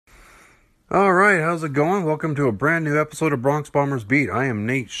All right, how's it going? Welcome to a brand new episode of Bronx Bombers Beat. I am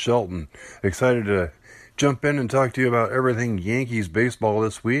Nate Shelton. Excited to jump in and talk to you about everything Yankees baseball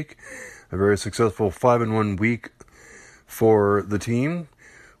this week. A very successful 5-1 week for the team,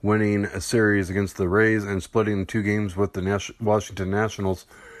 winning a series against the Rays and splitting 2 games with the Washington Nationals.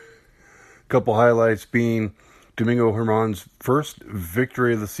 A couple highlights being Domingo Germán's first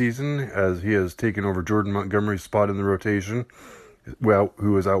victory of the season as he has taken over Jordan Montgomery's spot in the rotation,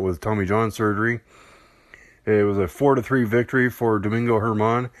 who was out with Tommy John surgery. It was a 4-3 victory for Domingo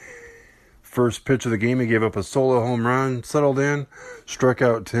Germán. First pitch of the game, he gave up a solo home run, settled in, struck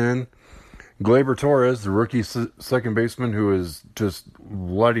out 10. Gleyber Torres, the rookie second baseman who is just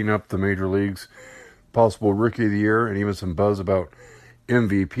lighting up the major leagues, possible rookie of the year, and even some buzz about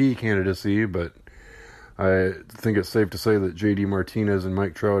MVP candidacy, but I think it's safe to say that J.D. Martinez and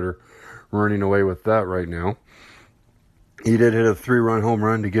Mike Trout are running away with that right now. He did hit a 3-run home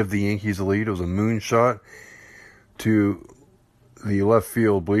run to give the Yankees a lead. It was a moonshot to the left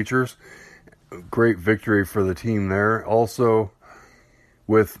field bleachers. Great victory for the team there. Also,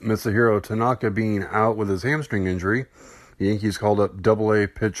 with Masahiro Tanaka being out with his hamstring injury, the Yankees called up Double-A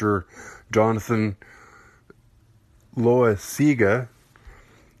pitcher Jonathan Loaisiga,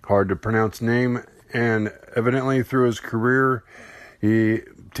 hard to pronounce name, and evidently through his career,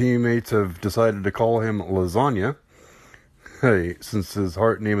 teammates have decided to call him Lasagna. Hey, since his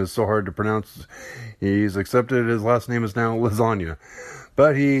name is so hard to pronounce, he's accepted his last name is now Lasagna.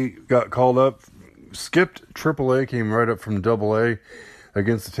 But he got called up, skipped AAA, came right up from Double-A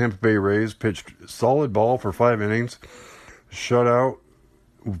against the Tampa Bay Rays, pitched solid ball for 5 innings, shutout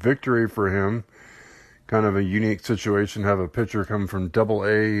victory for him. Kind of a unique situation, have a pitcher come from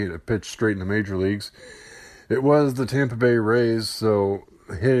Double-A to pitch straight in the major leagues. It was the Tampa Bay Rays, so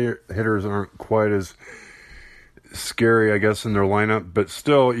hitters aren't quite as scary, I guess, in their lineup, but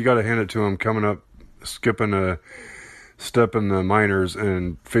still, you got to hand it to him coming up, skipping a step in the minors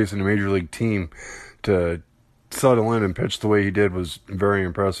and facing a major league team to settle in and pitch the way he did was very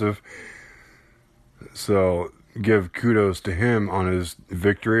impressive. So, give kudos to him on his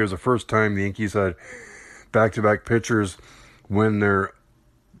victory. It was the first time the Yankees had back-to-back pitchers win their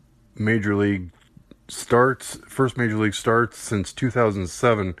major league starts, first major league starts since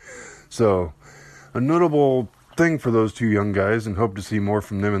 2007. So, a notable thing for those two young guys, and hope to see more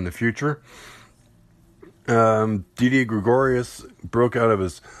from them in the future. Didi Gregorius broke out of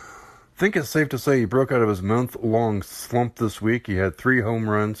his, I think it's safe to say he broke out of his month-long slump this week. He had 3 home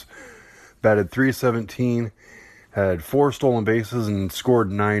runs, batted .317, had 4 stolen bases, and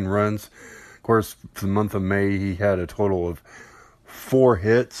scored 9 runs. Of course, for the month of May, he had a total of 4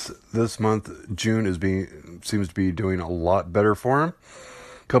 hits. This month, June seems to be doing a lot better for him.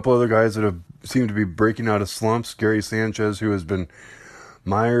 A couple other guys that have seemed to be breaking out of slumps. Gary Sanchez, who has been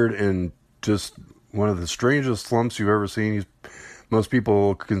mired in just one of the strangest slumps you've ever seen. Most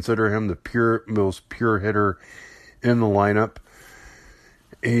people consider him the most pure hitter in the lineup.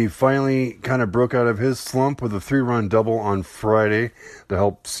 He finally kind of broke out of his slump with a 3-run double on Friday to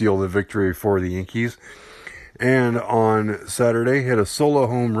help seal the victory for the Yankees. And on Saturday, hit a solo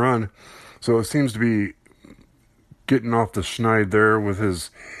home run. So it seems to be getting off the schneid there with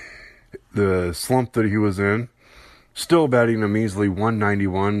the slump that he was in. Still batting a measly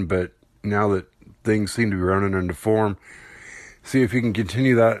 .191, but now that things seem to be running into form, see if he can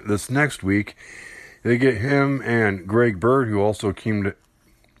continue that this next week. They get him and Greg Bird, who also snapped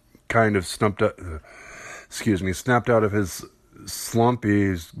out of his slump.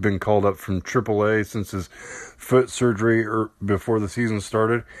 He's been called up from AAA since his foot surgery before the season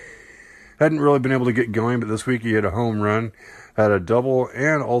started. Hadn't really been able to get going, but this week he had a home run, had a double,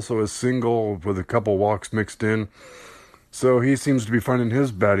 and also a single with a couple walks mixed in. So he seems to be finding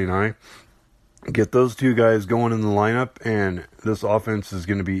his batting eye. Get those two guys going in the lineup, and this offense is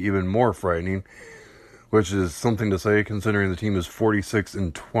going to be even more frightening, which is something to say considering the team is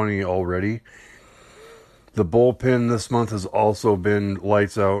 46-20 already. The bullpen this month has also been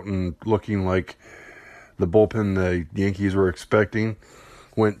lights out and looking like the bullpen the Yankees were expecting.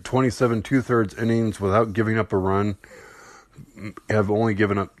 Went 27 2/3 innings without giving up a run. Have only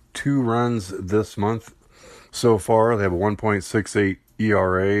given up 2 runs this month so far. They have a 1.68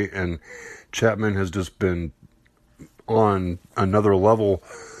 ERA, and Chapman has just been on another level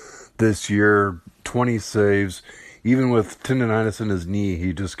this year. 20 saves. Even with tendonitis in his knee,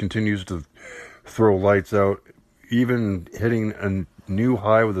 he just continues to throw lights out. Even hitting a new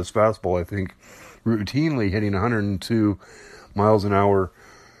high with his fastball, I think, routinely hitting 102 miles an hour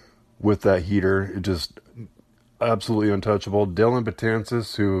with that heater. It just absolutely untouchable. Dellin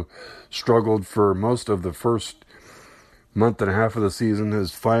Betances, who struggled for most of the first month and a half of the season,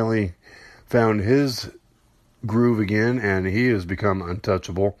 has finally found his groove again, and he has become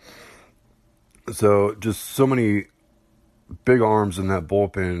untouchable. So just so many big arms in that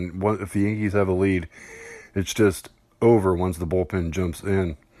bullpen. If the Yankees have a lead, it's just over once the bullpen jumps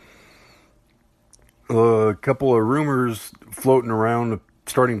in. A couple of rumors floating around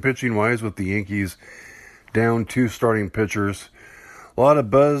starting pitching wise with the Yankees down 2 starting pitchers. A lot of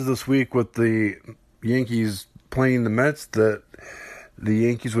buzz this week with the Yankees playing the Mets that the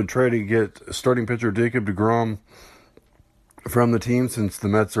Yankees would try to get starting pitcher Jacob deGrom from the team since the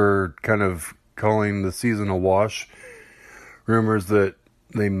Mets are kind of calling the season a wash. Rumors that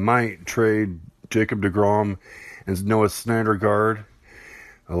they might trade Jacob deGrom and Noah Syndergaard.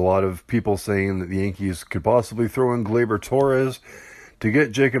 A lot of people saying that the Yankees could possibly throw in Gleyber Torres to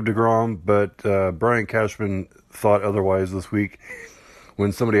get Jacob deGrom, but Brian Cashman thought otherwise this week.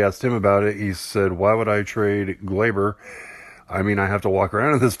 When somebody asked him about it, he said, "Why would I trade Gleyber? I mean, I have to walk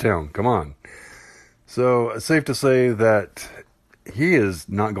around in this town. Come on." So, safe to say that he is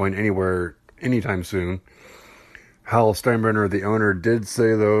not going anywhere anytime soon. Hal Steinbrenner, the owner, did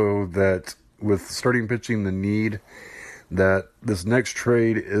say, though, that with starting pitching the need, that this next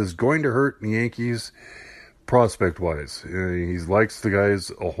trade is going to hurt the Yankees prospect-wise. He likes the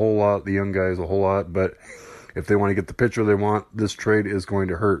guys a whole lot, the young guys a whole lot, but if they want to get the pitcher they want, this trade is going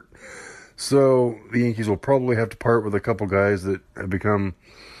to hurt. So the Yankees will probably have to part with a couple guys that have become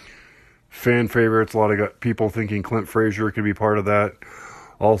fan favorites. A lot of people thinking Clint Frazier could be part of that.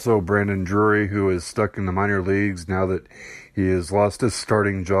 Also, Brandon Drury, who is stuck in the minor leagues now that he has lost his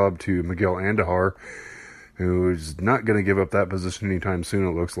starting job to Miguel Andujar, who is not going to give up that position anytime soon,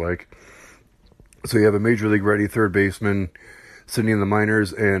 it looks like. So you have a major league ready third baseman sitting in the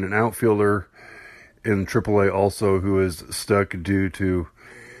minors and an outfielder in AAA also who is stuck due to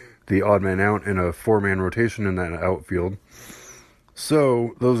the odd man out in a 4-man rotation in that outfield.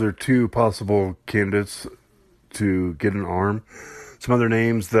 So those are 2 possible candidates to get an arm. Some other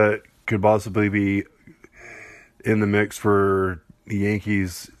names that could possibly be in the mix for the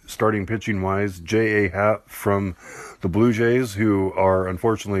Yankees starting pitching wise, J.A. Happ from the Blue Jays, who are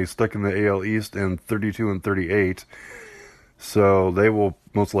unfortunately stuck in the AL East and 32-38. So they will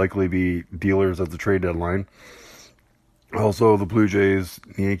most likely be dealers at the trade deadline. Also, the Blue Jays,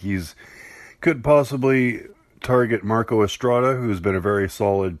 the Yankees could possibly target Marco Estrada, who's been a very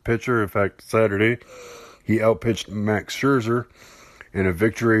solid pitcher. In fact, Saturday, he outpitched Max Scherzer in a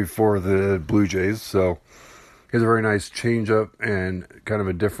victory for the Blue Jays. So he has a very nice changeup and kind of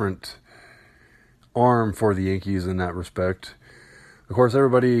a different arm for the Yankees in that respect. Of course,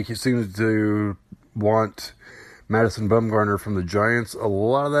 everybody seems to want Madison Bumgarner from the Giants. A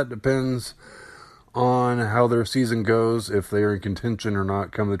lot of that depends on how their season goes, if they are in contention or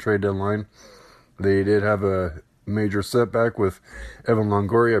not come the trade deadline. They did have a major setback with Evan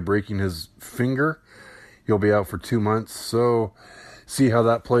Longoria breaking his finger. He'll be out for 2 months, so see how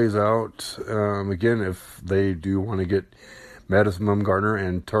that plays out. Again, if they do want to get Madison Bumgarner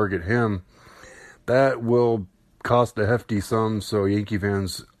and target him, that will cost a hefty sum, so Yankee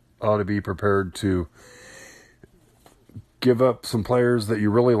fans ought to be prepared to give up some players that you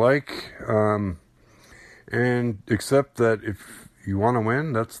really like, and accept that if you want to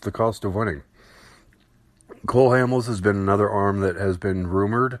win, that's the cost of winning. Cole Hamels has been another arm that has been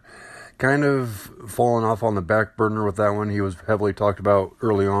rumored. Kind of fallen off on the back burner with that one. He was heavily talked about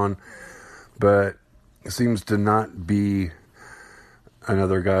early on, but seems to not be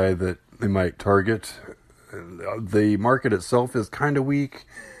another guy that they might target. The market itself is kind of weak.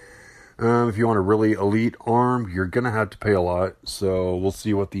 If you want a really elite arm, you're going to have to pay a lot. So we'll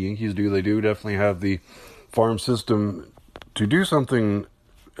see what the Yankees do. They do definitely have the farm system to do something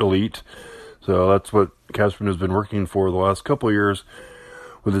elite. So that's what Cashman has been working for the last couple of years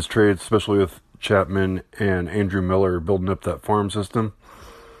with his trades, especially with Chapman and Andrew Miller building up that farm system.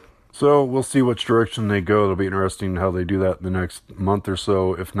 So we'll see which direction they go. It'll be interesting how they do that in the next month or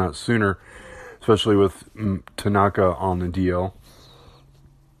so, if not sooner, especially with Tanaka on the DL.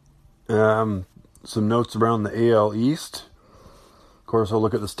 Some notes around the AL East. Of course, I'll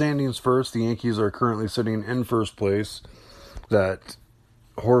look at the standings first. The Yankees are currently sitting in first place. That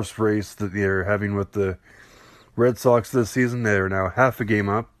horse race that they're having with the Red Sox this season, they are now half a game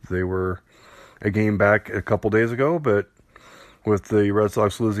up. They were a game back a couple days ago, but with the Red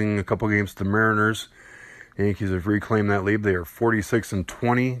Sox losing a couple games to the Mariners, the Yankees have reclaimed that lead. They are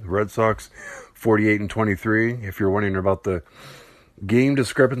 46-20. The Red Sox 48-23. If you're wondering about the game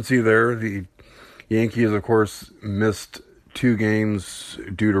discrepancy there, the Yankees, of course, missed 2 games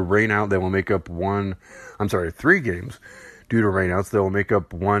due to rainout. They will make up 3 games due to rainouts. They will make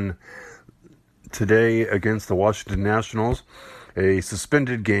up 1 today against the Washington Nationals. a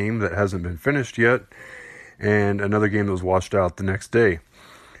suspended game that hasn't been finished yet, and another game that was washed out the next day.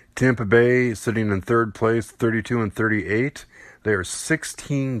 Tampa Bay sitting in third place, 32-38. They are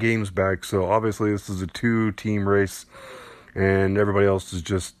 16 games back, so obviously this is a two-team race, and everybody else is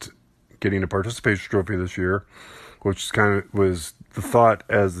just getting a participation trophy this year, which was the thought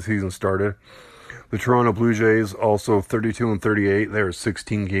as the season started. The Toronto Blue Jays also 32-38. They are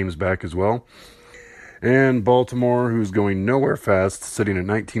 16 games back as well. And Baltimore, who's going nowhere fast, sitting at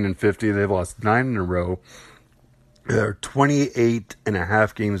 19-50. They've lost 9 in a row. They're 28 and a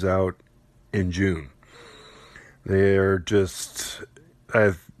half games out in June. They're just,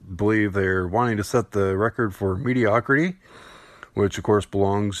 I believe they're wanting to set the record for mediocrity, which of course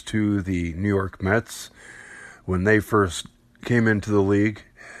belongs to the New York Mets when they first came into the league.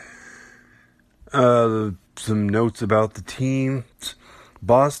 Some notes about the team.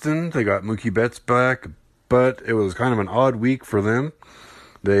 Boston, they got Mookie Betts back, but it was kind of an odd week for them.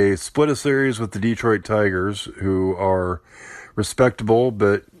 They split a series with the Detroit Tigers, who are respectable,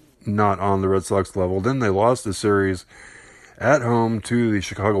 but not on the Red Sox level. Then they lost the series at home to the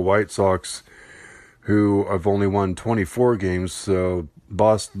Chicago White Sox, who have only won 24 games. So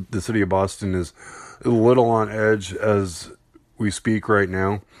the city of Boston is a little on edge as we speak right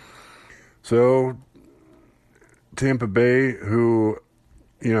now. So Tampa Bay, who,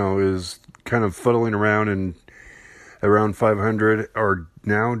 is kind of fuddling around and around 500, are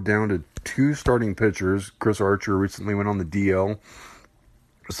now down to 2 starting pitchers. Chris Archer recently went on the DL.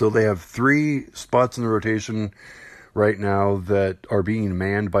 So they have 3 spots in the rotation right now that are being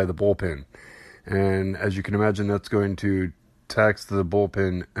manned by the bullpen. And as you can imagine, that's going to tax the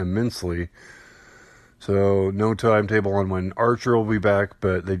bullpen immensely. So no timetable on when Archer will be back,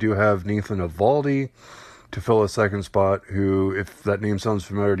 but they do have Nathan Eovaldi to fill a second spot, who, if that name sounds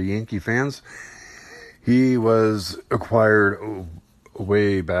familiar to Yankee fans, he was acquired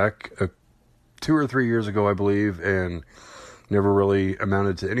way back 2 or 3 years ago, I believe, and never really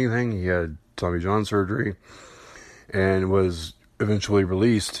amounted to anything. He had Tommy John surgery and was eventually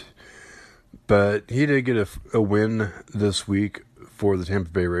released. But he did get a win this week for the Tampa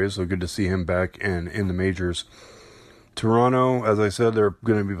Bay Rays, so good to see him back and in the majors. Toronto, as I said, they're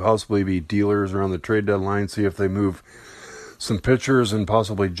going to possibly be dealers around the trade deadline, see if they move some pitchers and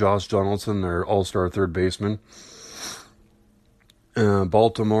possibly Josh Donaldson, their all-star third baseman.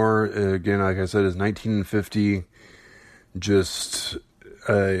 Baltimore, again, like I said, is 19-50. Just,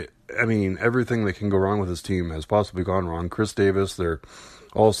 everything that can go wrong with this team has possibly gone wrong. Chris Davis, their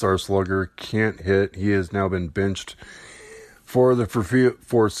all-star slugger, can't hit. He has now been benched for the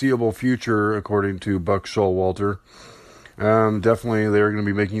foreseeable future, according to Buck Showalter. Definitely, they're going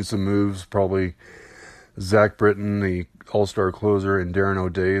to be making some moves. Probably Zach Britton, the all-star closer, and Darren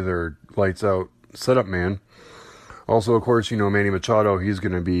O'Day, their lights-out setup man. Also, of course, Manny Machado, he's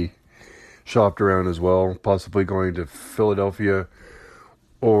going to be shopped around as well, possibly going to Philadelphia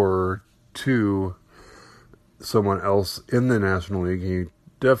or to someone else in the National League. He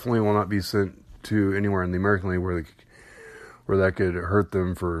definitely will not be sent to anywhere in the American League where that could hurt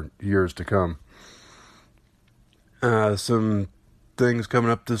them for years to come. Some things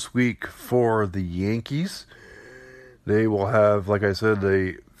coming up this week for the Yankees. They will have, like I said,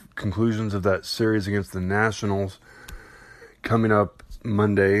 the conclusions of that series against the Nationals coming up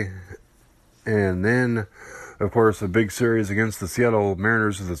Monday. And then, of course, a big series against the Seattle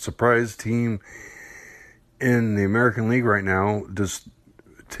Mariners, is a surprise team in the American League right now, just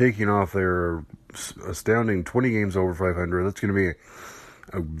taking off their astounding 20 games over 500. That's going to be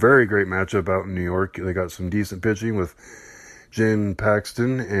a very great matchup out in New York. They got some decent pitching with Jim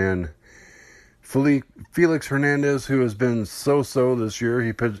Paxton and Felix Hernandez, who has been so-so this year.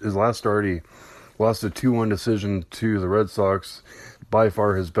 He pitched his last start. He lost a 2-1 decision to the Red Sox. By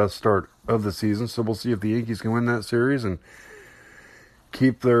far his best start of the season. So we'll see if the Yankees can win that series and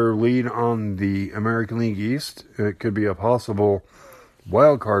keep their lead on the American League East. It could be a possible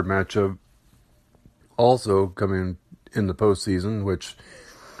wild card matchup also coming in the postseason, which,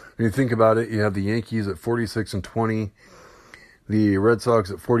 when you think about it, you have the Yankees at 46-20, the Red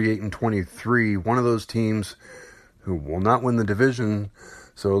Sox at 48-23. One of those teams who will not win the division,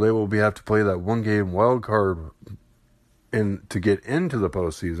 so they will have to play that one-game wild card to get into the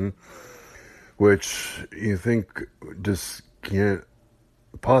postseason, which you think just can't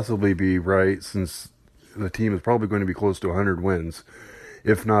possibly be right, since the team is probably going to be close to 100 wins,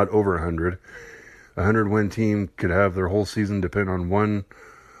 if not over 100. A 100-win team could have their whole season depend on one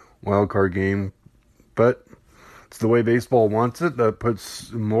wild card game, but it's the way baseball wants it. That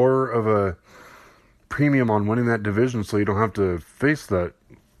puts more of a premium on winning that division, so you don't have to face that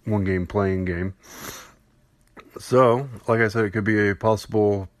one-game playing game. So, like I said, it could be a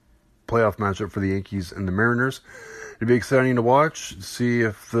possible playoff matchup for the Yankees and the Mariners. It'd be exciting to watch, see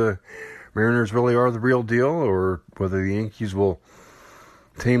if the Mariners really are the real deal, or whether the Yankees will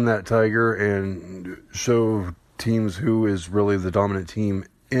tame that tiger and show teams who is really the dominant team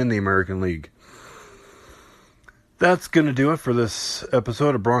in the American League. That's going to do it for this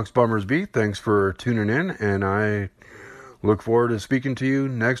episode of Bronx Bombers Beat. Thanks for tuning in, and I look forward to speaking to you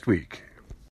next week.